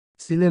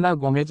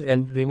Selenagomez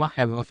and Rema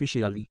have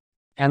officially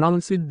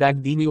announced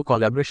that the new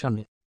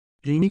collaboration,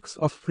 remix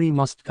of Free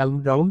Must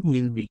Calm Down,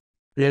 will be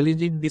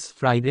released this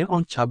Friday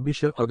on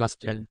 26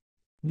 August. And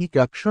the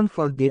caption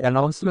for the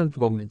announcement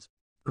Gómez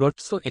wrote,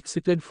 "So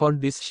excited for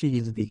this, she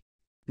is the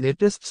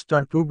latest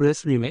star to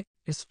brace Rema,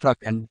 struck,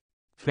 and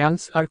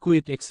fans are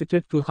quite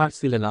excited to hear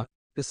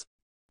Selena's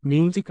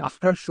music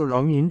after so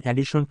long." In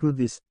addition to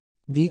this,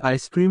 the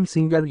ice cream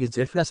singer is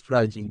a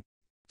fast-rising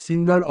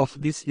singer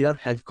of this year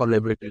has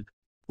collaborated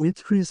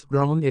with Chris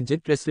Brown as a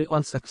Tracy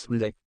on Sucks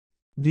Black.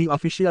 The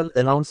official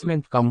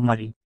announcement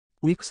comes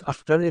weeks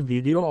after a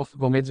video of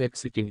Gómez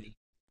excitingly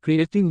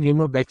creating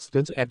Rema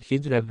backstage at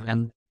his rave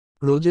and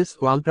Rose's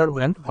Walter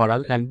went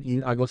viral, and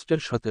in August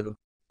 17,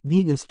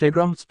 the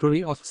Instagram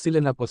story of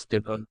Selena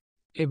posted on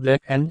a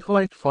black and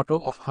white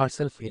photo of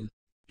herself in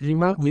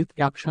Rema with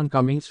caption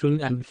 "Coming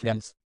soon," and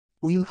fans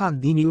will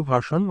have the new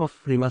version of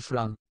Rema's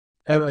Run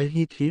a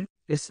hit here.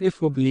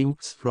 SF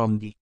links from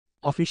the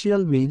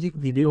official music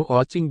video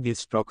watching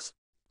these talks.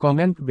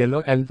 Comment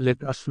below and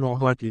let us know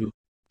what you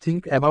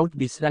think about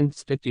this, and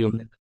stay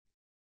tuned.